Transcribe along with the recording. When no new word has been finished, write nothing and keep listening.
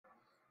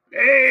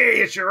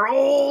Hey, it's your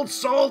old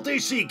salty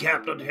sea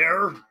captain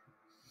here.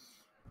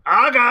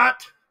 I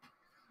got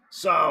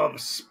some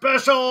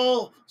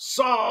special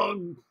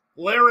song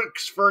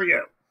lyrics for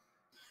you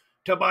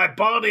to my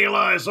body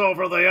lies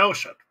over the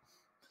ocean.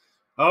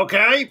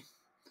 Okay,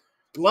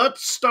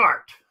 let's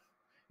start.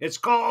 It's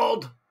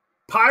called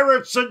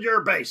Pirates in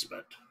Your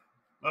Basement.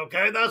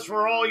 Okay, that's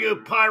for all you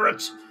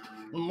pirates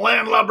and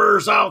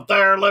landlubbers out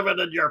there living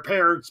in your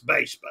parents'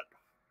 basement.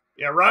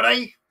 You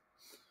ready?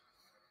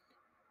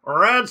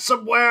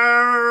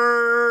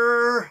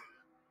 Ransomware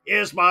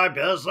is my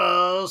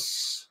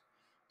business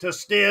to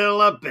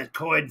steal a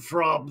Bitcoin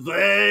from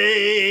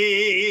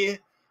thee.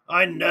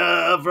 I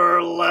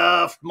never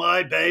left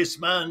my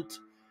basement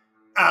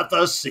at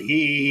the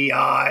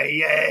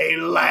CIA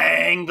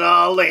Langley.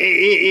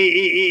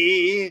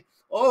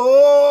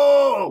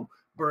 Oh,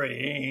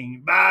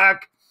 bring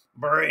back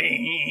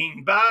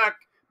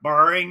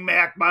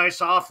my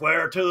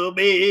software to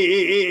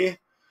me.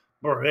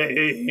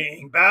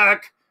 Bring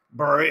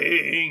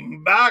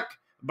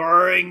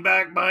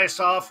back my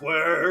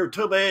software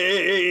to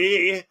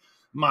me.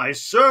 My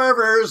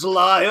servers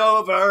lie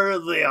over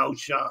the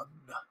ocean.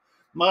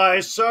 My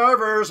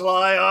servers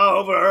lie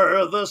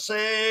over the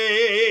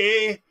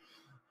sea.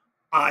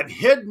 I've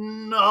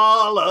hidden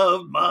all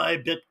of my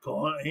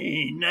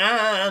Bitcoin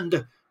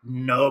and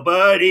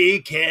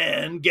nobody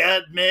can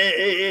get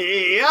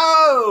me.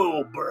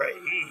 Oh,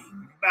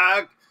 bring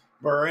back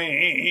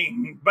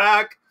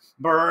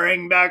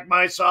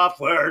my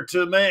software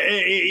to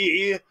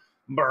me.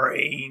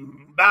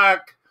 Bring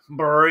back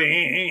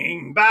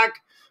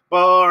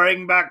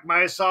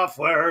my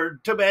software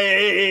to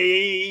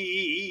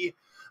me.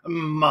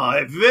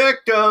 My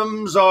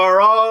victims are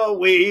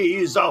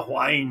always a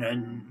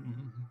whining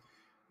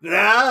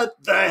that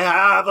they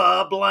have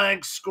a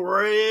blank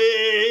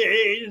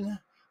screen.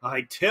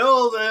 I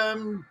tell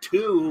them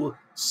to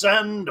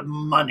send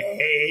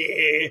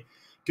money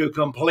to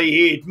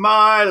complete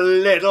my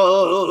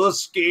little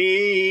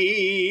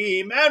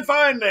scheme. And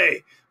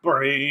finally,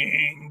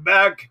 bring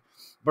back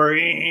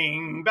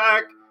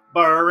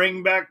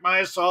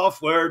my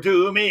software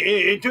to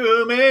me.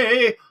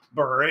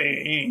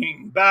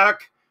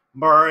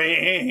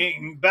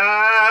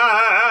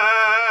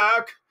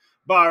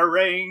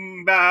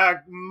 Bring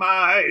back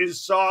my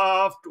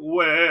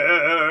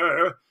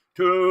software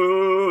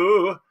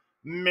to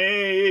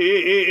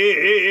me.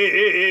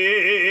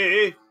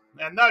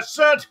 And that's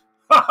it.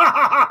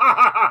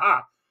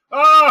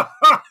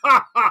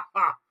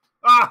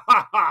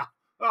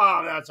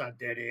 Oh, that's a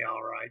ditty,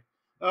 all right.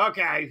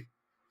 Okay,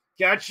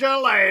 catch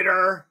you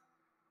later.